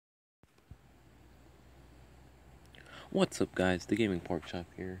What's up, guys? The Gaming Pork Chop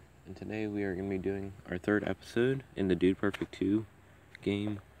here, and today we are going to be doing our third episode in the Dude Perfect 2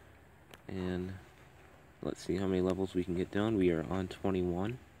 game, and let's see how many levels we can get done. We are on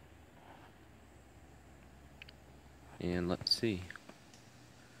 21, and let's see.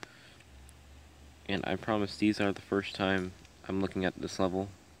 And I promise these are the first time I'm looking at these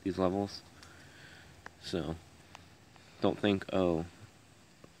levels, so don't think, oh,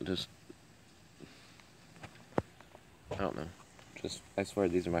 I don't know. I swear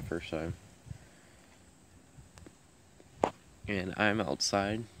these are my first time. And I'm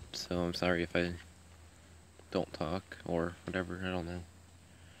outside, so I'm sorry if I don't talk or whatever, I don't know.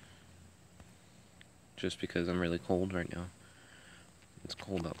 Just because I'm really cold right now. It's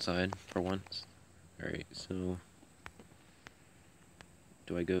cold outside for once. Alright, so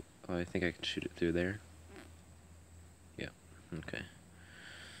do I go? Oh, I think I can shoot it through there. Yeah, okay.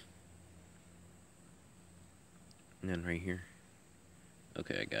 And then right here.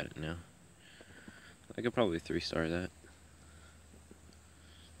 Okay, I got it now. I could probably 3-star that.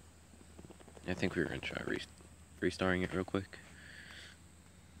 I think we were gonna try restarring it real quick.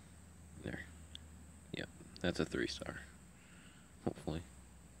 There. Yep, that's a 3-star. Hopefully.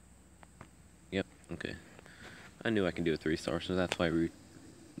 Yep, okay. I knew I could do a 3-star, so that's why we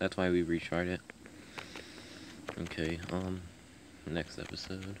retried it. Okay, next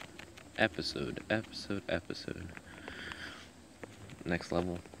episode. Episode. Next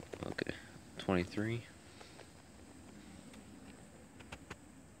level. Okay. 23.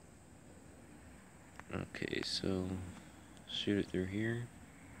 Okay, so shoot it through here.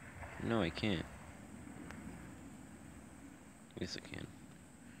 No, I can't. Yes, I can.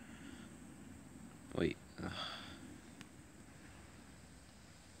 Wait.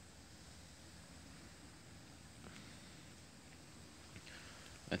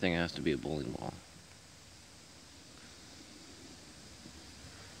 I think it has to be a bowling ball.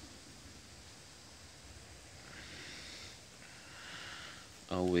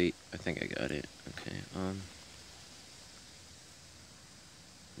 Oh wait, I think I got it. Okay,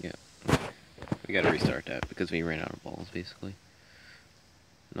 yeah. We gotta restart that because we ran out of balls, basically.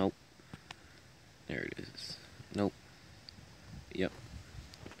 Nope. There it is. Nope. Yep.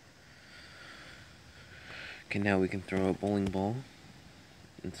 Okay, now we can throw a bowling ball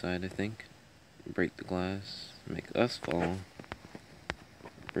inside, I think. Break the glass, make us fall.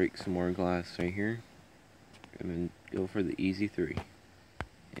 Break some more glass right here. And then go for the easy 3.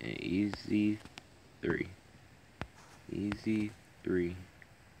 Easy 3. Easy 3.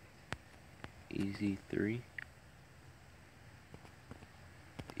 Easy 3.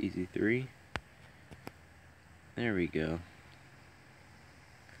 Easy 3. There we go.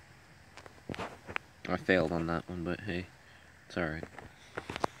 I failed on that one, but hey, it's alright.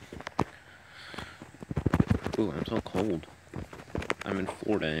 Ooh, I'm so cold. I'm in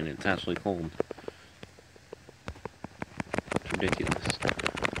Florida and it's actually cold. It's ridiculous.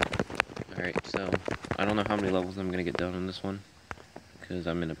 Alright, so I don't know how many levels I'm gonna get done on this one, because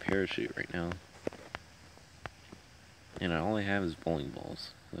I'm in a parachute right now. And all I have is bowling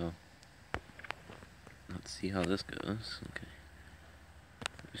balls, so let's see how this goes. Okay.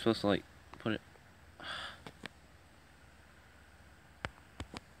 You're supposed to, like, put it...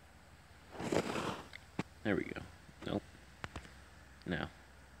 There we go. Nope. Now.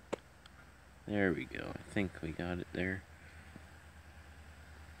 There we go. I think we got it there.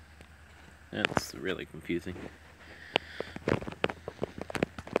 That's really confusing.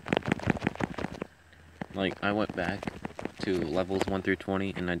 Like, I went back to levels 1 through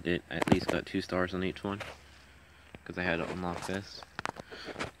 20, and I did at least got 2 stars on each one, because I had to unlock this.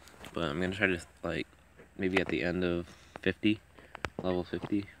 But I'm gonna try to, like, maybe at the end of 50, level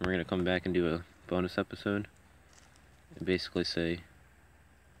 50, we're gonna come back and do a bonus episode, and basically say,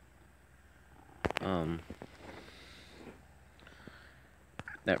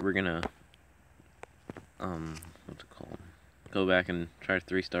 that we're gonna, what's it called? Go back and try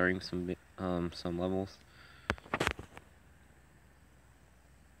 3-starring some levels.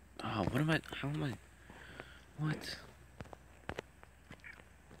 Oh, how am I, what?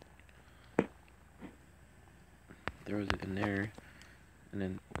 Throws it in there, and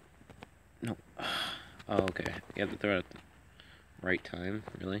then, no. Oh, okay, you have to throw it at the right time,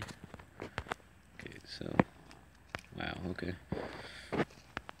 really? Okay, so, wow, okay.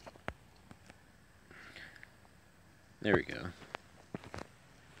 There we go.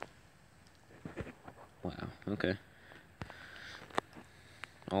 Wow, okay.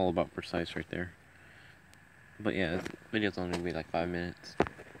 All about precise right there. But yeah, this video's only gonna be like 5 minutes.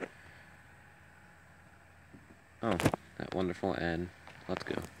 Oh, that wonderful ad. Let's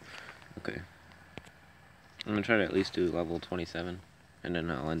go. Okay. I'm gonna try to at least do level 27, and then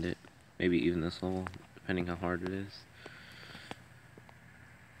I'll end it. Maybe even this level, depending how hard it is.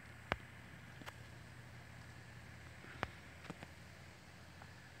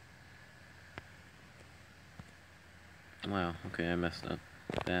 Wow, okay, I messed up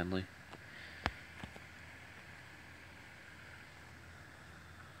badly.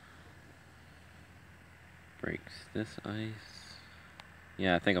 Breaks this ice.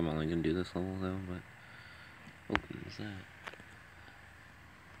 Yeah, I think I'm only gonna do this level though, but opens that.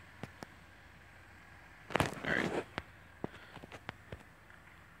 Alright.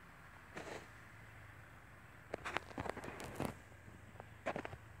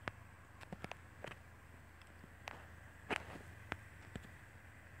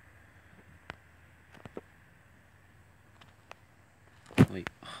 Wait.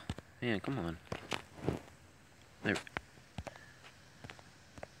 Oh, man, come on. There.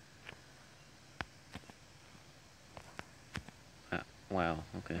 Wow,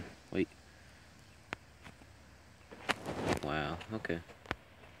 okay. Wait. Wow, okay.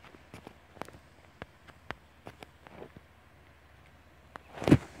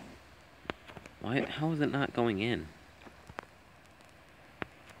 Why? How is it not going in?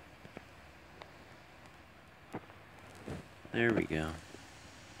 There we go.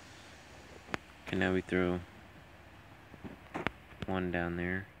 Okay, now we throw one down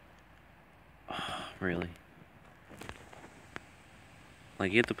there. Oh, really?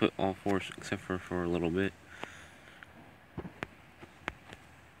 Like, you have to put all four except for a little bit.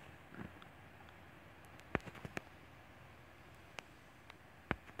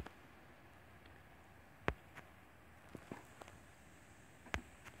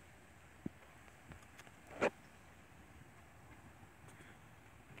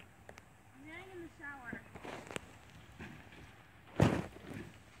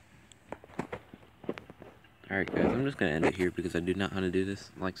 Alright guys, I'm just gonna end it here because I do not know how to do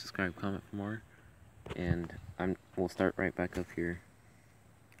this. Like, subscribe, comment for more. And we'll start right back up here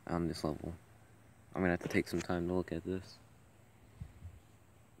on this level. I'm gonna have to take some time to look at this,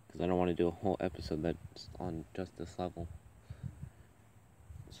 because I don't want to do a whole episode that's on just this level.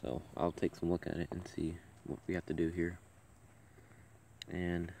 So I'll take some look at it and see what we have to do here.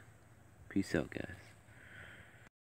 And peace out, guys.